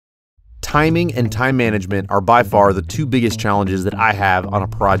timing and time management are by far the two biggest challenges that I have on a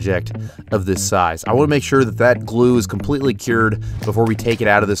project of this size. I want to make sure that that glue is completely cured before we take it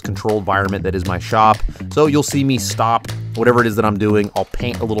out of this controlled environment that is my shop. So you'll see me stop whatever it is that I'm doing. I'll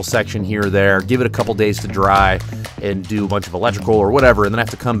paint a little section here or there, give it a couple days to dry, and do a bunch of electrical or whatever, and then I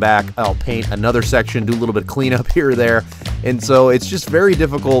have to come back, I'll paint another section, do a little bit of cleanup here or there. And so it's just very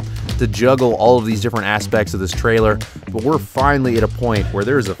difficult to juggle all of these different aspects of this trailer, but we're finally at a point where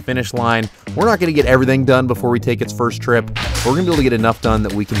there's a finish line. We're not going to get everything done before we take its first trip, but we're going to be able to get enough done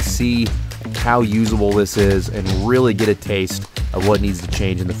that we can see how usable this is and really get a taste of what needs to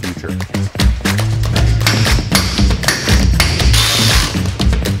change in the future.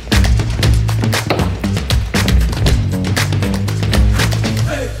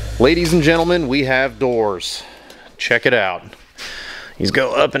 Ladies and gentlemen, we have doors. Check it out. These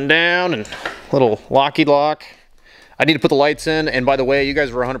go up and down and little locky lock. I need to put the lights in, and by the way, you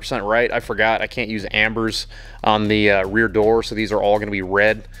guys were 100% right. I forgot I can't use ambers on the rear door, so these are all going to be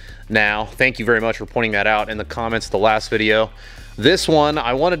red now. Thank you very much for pointing that out in the comments of the last video. This one,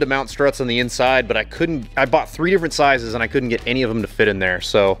 I wanted to mount struts on the inside, but I couldn't. I bought 3 different sizes and I couldn't get any of them to fit in there,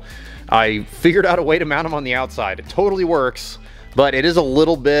 so I figured out a way to mount them on the outside. It totally works, but it is a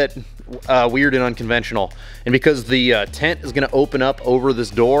little bit weird and unconventional. And because the tent is going to open up over this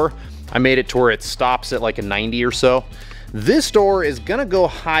door, I made it to where it stops at like a 90 or so. This door is going to go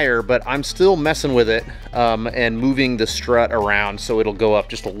higher, but I'm still messing with it and moving the strut around so it'll go up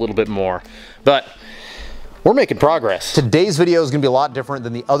just a little bit more. But we're making progress. Today's video is going to be a lot different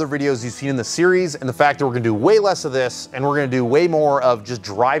than the other videos you've seen in the series, and the fact that we're going to do way less of this and we're going to do way more of just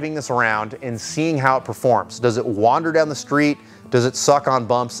driving this around and seeing how it performs. Does it wander down the street? Does it suck on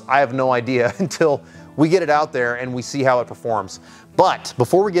bumps? I have no idea until we get it out there and we see how it performs. But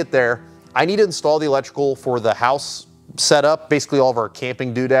before we get there, I need to install the electrical for the house setup, basically all of our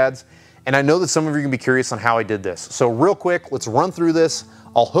camping doodads. And I know that some of you are gonna be curious on how I did this. So real quick, let's run through this.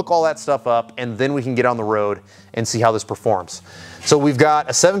 I'll hook all that stuff up and then we can get on the road and see how this performs. So we've got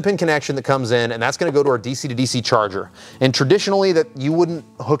a 7-pin connection that comes in, and that's gonna go to our DC to DC charger. And traditionally that you wouldn't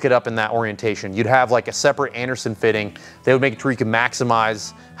hook it up in that orientation. You'd have like a separate Anderson fitting. They would make it to where you could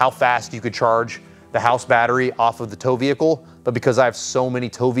maximize how fast you could charge the house battery off of the tow vehicle. But because I have so many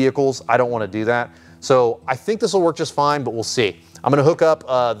tow vehicles, I don't wanna do that. So I think this will work just fine, but we'll see. I'm gonna hook up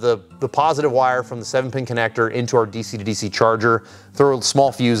the positive wire from the 7-pin connector into our DC to DC charger, throw a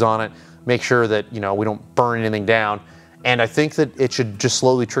small fuse on it, make sure that we don't burn anything down. And I think that it should just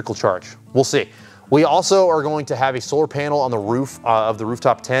slowly trickle charge. We'll see. We also are going to have a solar panel on the roof of the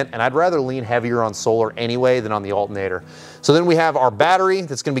rooftop tent, and I'd rather lean heavier on solar anyway than on the alternator. So then we have our battery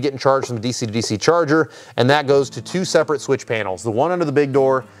that's gonna be getting charged from the DC to DC charger, and that goes to 2 separate switch panels. The one under the big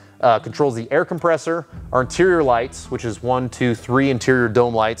door controls the air compressor, our interior lights, which is 1, 2, 3 interior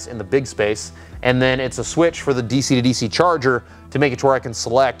dome lights in the big space, and then it's a switch for the DC to DC charger to make it to where I can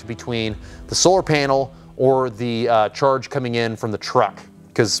select between the solar panel or the charge coming in from the truck.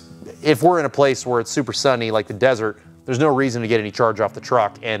 Because if we're in a place where it's super sunny, like the desert, there's no reason to get any charge off the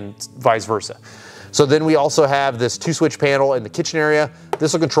truck, and vice versa. So then we also have this 2-switch panel in the kitchen area.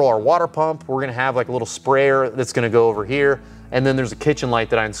 This will control our water pump. We're gonna have like a little sprayer that's gonna go over here. And then there's a kitchen light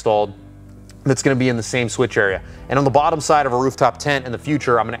that I installed that's gonna be in the same switch area. And on the bottom side of a rooftop tent in the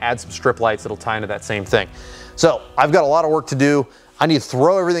future, I'm gonna add some strip lights that'll tie into that same thing. So I've got a lot of work to do. I need to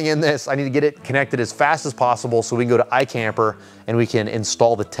throw everything in this. I need to get it connected as fast as possible so we can go to iKamper and we can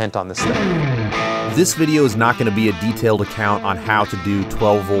install the tent on this thing. This video is not going to be a detailed account on how to do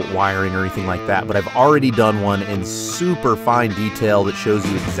 12-volt wiring or anything like that, but I've already done one in super fine detail that shows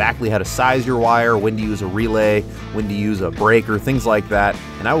you exactly how to size your wire, when to use a relay, when to use a breaker, things like that,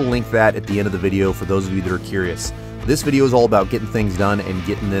 and I will link that at the end of the video for those of you that are curious. This video is all about getting things done and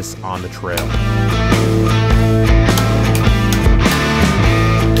getting this on the trail.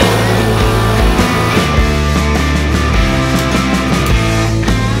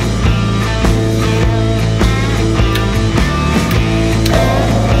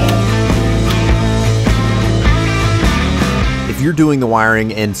 If you're doing the wiring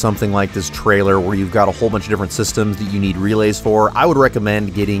in something like this trailer where you've got a whole bunch of different systems that you need relays for, I would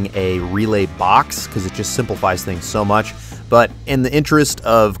recommend getting a relay box because it just simplifies things so much. But in the interest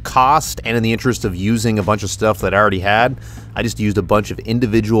of cost and in the interest of using a bunch of stuff that I already had, I just used a bunch of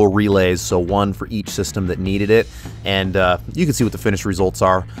individual relays, so one for each system that needed it, and you can see what the finished results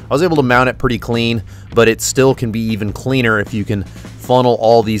are. I was able to mount it pretty clean, but it still can be even cleaner if you can funnel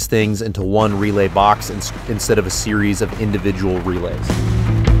all these things into one relay box instead of a series of individual relays.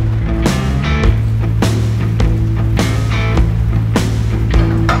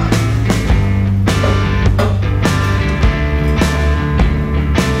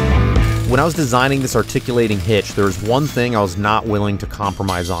 when I was designing this articulating hitch, there was one thing I was not willing to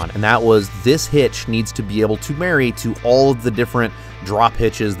compromise on, and that was this hitch needs to be able to marry to all of the different drop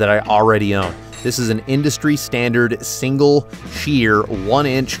hitches that I already own. This is an industry standard single shear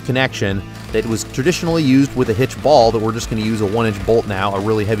 1-inch connection that was traditionally used with a hitch ball, that we're just going to use a 1-inch bolt now, a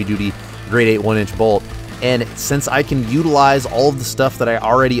really heavy duty grade 8 1-inch bolt. And since I can utilize all of the stuff that I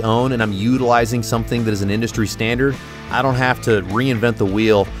already own, and I'm utilizing something that is an industry standard, I don't have to reinvent the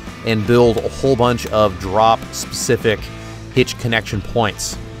wheel and build a whole bunch of drop specific hitch connection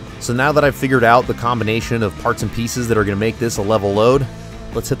points. So now that I've figured out the combination of parts and pieces that are going to make this a level load,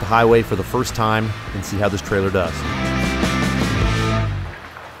 let's hit the highway for the first time and see how this trailer does.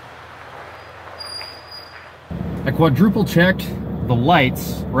 I quadruple checked the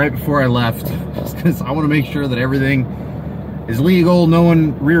lights right before I left, just because I want to make sure that everything is legal, no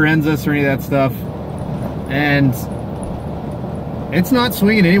one rear ends us or any of that stuff. And it's not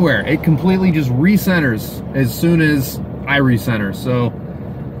swinging anywhere. It completely just recenters as soon as I recenter.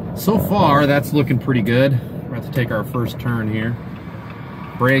 So far that's looking pretty good. We're about to take our first turn here.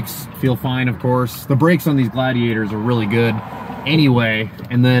 Brakes feel fine, of course. The brakes on these Gladiators are really good anyway,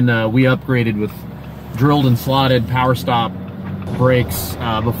 and then we upgraded with drilled and slotted power stop brakes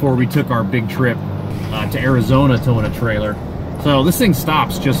before we took our big trip to Arizona towing a trailer. So this thing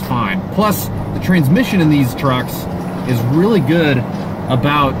stops just fine. Plus, the transmission in these trucks is really good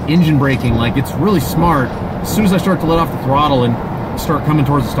about engine braking. Like, it's really smart. As soon as I start to let off the throttle and start coming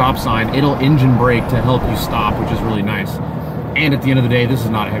towards the stop sign, it'll engine brake to help you stop, which is really nice. And at the end of the day, this is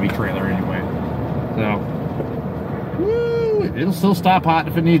not a heavy trailer anyway. So, woo, it'll still stop hot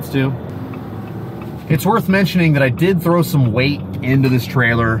if it needs to. It's worth mentioning that I did throw some weight into this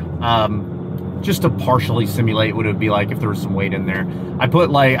trailer, just to partially simulate what it would be like if there was some weight in there. I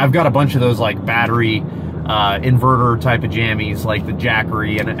put, like, I've got a bunch of those like battery inverter type of jammies, like the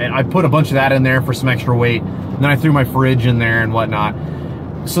Jackery, and I put a bunch of that in there for some extra weight. And then I threw my fridge in there and whatnot.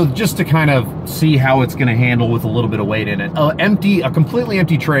 So just to kind of see how it's going to handle with a little bit of weight in it. A completely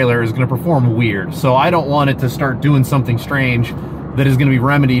empty trailer is going to perform weird. So I don't want it to start doing something strange that is going to be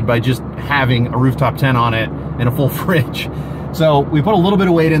remedied by just having a rooftop tent on it and a full fridge. So we put a little bit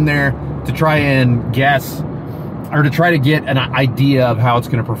of weight in there to try and guess, or to try to get an idea of how it's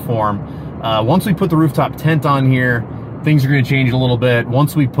going to perform. Once we put the rooftop tent on here, things are going to change a little bit.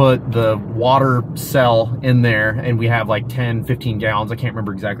 Once we put the water cell in there, and we have like 10, 15 gallons, I can't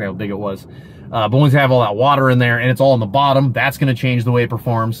remember exactly how big it was. But once we have all that water in there and it's all on the bottom, that's going to change the way it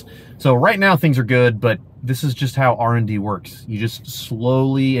performs. So right now things are good, but this is just how R&D works. You just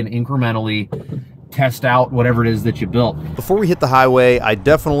slowly and incrementally test out whatever it is that you built. Before we hit the highway, I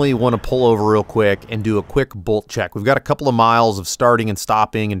definitely want to pull over real quick and do a quick bolt check. We've got a couple of miles of starting and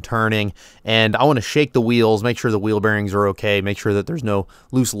stopping and turning, and I want to shake the wheels, make sure the wheel bearings are okay, make sure that there's no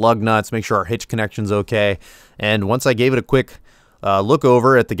loose lug nuts, make sure our hitch connection's okay. And once I gave it a quick look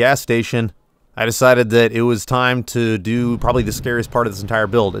over at the gas station, I decided that it was time to do probably the scariest part of this entire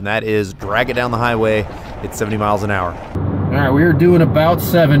build, and that is drag it down the highway at 70 miles an hour. All right, we are doing about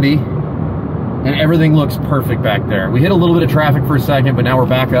 70. And everything looks perfect back there. We hit a little bit of traffic for a second, but now we're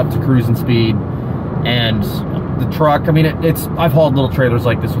back up to cruising speed. And the truck, I mean, I've hauled little trailers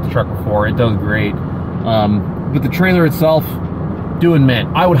like this with the truck before. It does great. But the trailer itself, doing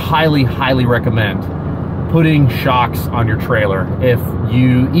mint. I would highly, highly recommend putting shocks on your trailer.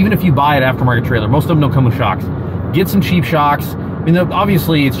 Even if you buy an aftermarket trailer, most of them don't come with shocks. Get some cheap shocks. I mean,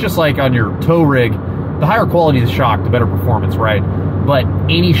 obviously, it's just like on your tow rig. The higher quality the shock, the better performance, right? But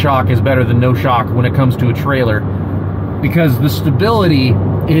any shock is better than no shock when it comes to a trailer, because the stability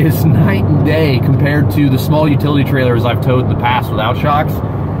is night and day compared to the small utility trailers I've towed in the past without shocks.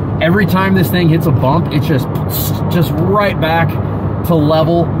 Every time this thing hits a bump, it's just right back to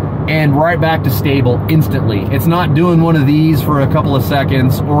level and right back to stable instantly. It's not doing one of these for a couple of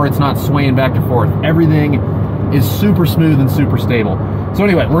seconds, or it's not swaying back and forth. Everything is super smooth and super stable. So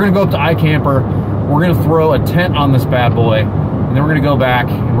anyway, we're gonna go up to iKamper. We're gonna throw a tent on this bad boy, and then we're gonna go back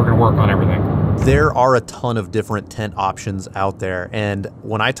and we're gonna work on everything. There are a ton of different tent options out there, and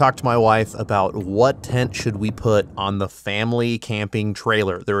when I talked to my wife about what tent should we put on the family camping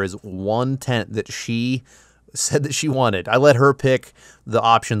trailer, there is one tent that she said that she wanted. I let her pick the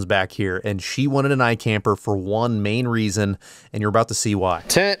options back here, and she wanted an iKamper for one main reason, and you're about to see why.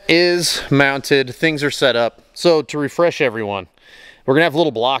 Tent is mounted, things are set up. So to refresh everyone, we're gonna have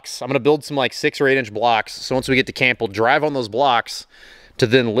little blocks. I'm gonna build some like 6 or 8 inch blocks. So once we get to camp, we'll drive on those blocks to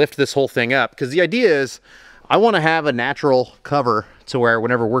then lift this whole thing up. Because the idea is I want to have a natural cover to where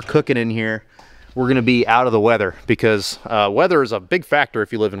whenever we're cooking in here, we're going to be out of the weather, because weather is a big factor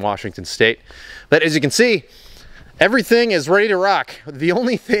if you live in Washington State. But as you can see, everything is ready to rock. The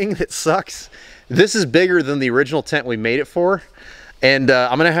only thing that sucks, this is bigger than the original tent we made it for. And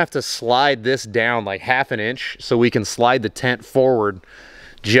I'm gonna have to slide this down like ½ an inch so we can slide the tent forward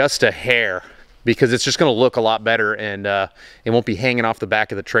just a hair, because it's just gonna look a lot better, and it won't be hanging off the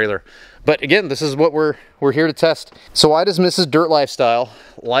back of the trailer. But again, this is what we're here to test. So why does Mrs. Dirt Lifestyle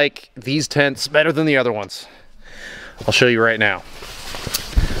like these tents better than the other ones? I'll show you right now.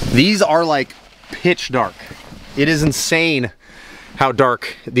 These are like pitch dark. It is insane how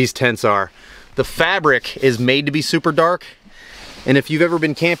dark these tents are. The fabric is made to be super dark. And if you've ever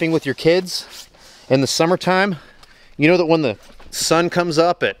been camping with your kids in the summertime, you know that when the sun comes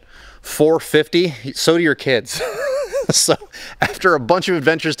up at 4:50, so do your kids. So after a bunch of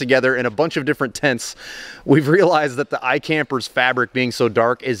adventures together in a bunch of different tents, we've realized that the iKamper's fabric being so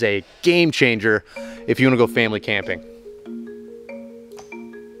dark is a game changer if you want to go family camping.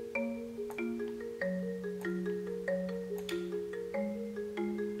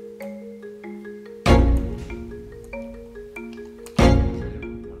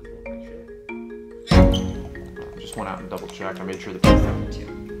 Just went out and double checked. I made sure the both have it too.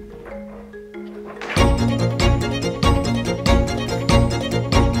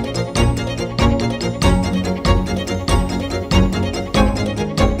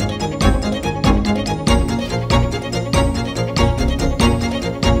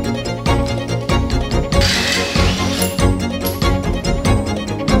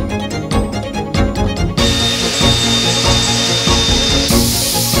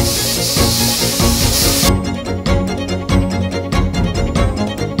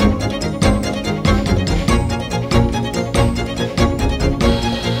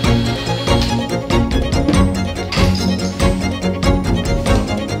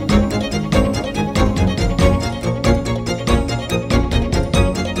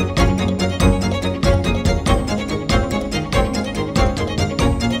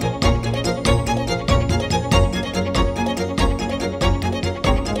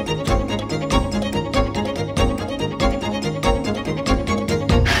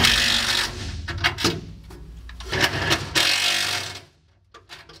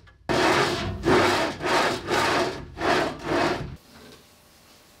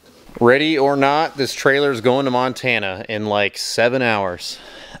 Ready or not, this trailer is going to Montana in like 7 hours.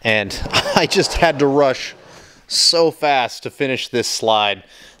 And I just had to rush so fast to finish this slide.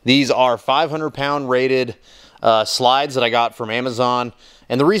 These are 500-pound rated slides that I got from Amazon.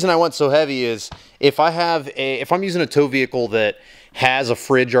 And the reason I went so heavy is if I'm using a tow vehicle that has a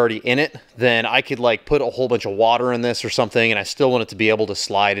fridge already in it, then I could like put a whole bunch of water in this or something, and I still want it to be able to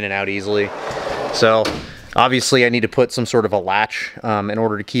slide in and out easily. So obviously I need to put some sort of a latch in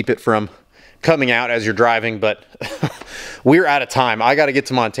order to keep it from coming out as you're driving, but we're out of time. I got to get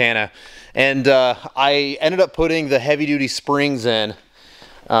to Montana, and I ended up putting the heavy-duty springs in,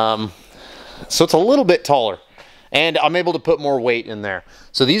 so it's a little bit taller, and I'm able to put more weight in there.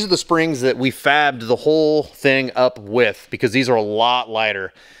 So these are the springs that we fabbed the whole thing up with, because these are a lot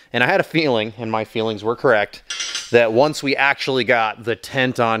lighter. And I had a feeling, and my feelings were correct, that once we actually got the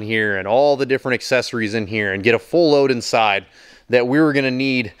tent on here and all the different accessories in here and get a full load inside, that we were going to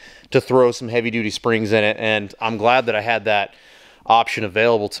need to throw some heavy-duty springs in it. And I'm glad that I had that option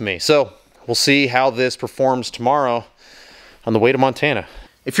available to me. So we'll see how this performs tomorrow on the way to Montana.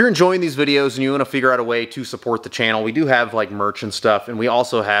 If you're enjoying these videos and you want to figure out a way to support the channel, we do have like merch and stuff, and we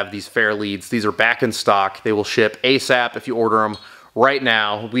also have these fair leads. These are back in stock. They will ship ASAP if you order them right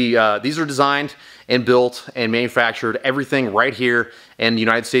now. These are designed and built and manufactured, everything right here in the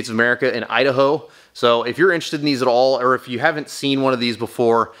United States of America in Idaho. So if you're interested in these at all, or if you haven't seen one of these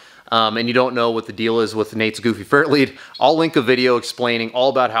before, and you don't know what the deal is with Nate's Goofy Ferret Lead, I'll link a video explaining all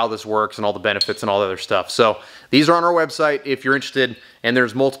about how this works and all the benefits and all the other stuff. So these are on our website if you're interested, and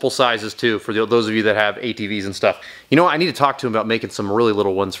there's multiple sizes too for those of you that have ATVs and stuff. You know what? I need to talk to him about making some really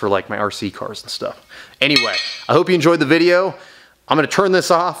little ones for like my RC cars and stuff. Anyway, I hope you enjoyed the video. I'm going to turn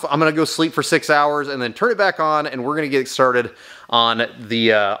this off. I'm going to go sleep for 6 hours and then turn it back on, and we're going to get started on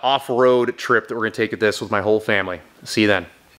the off-road trip that we're going to take at this with my whole family. See you then.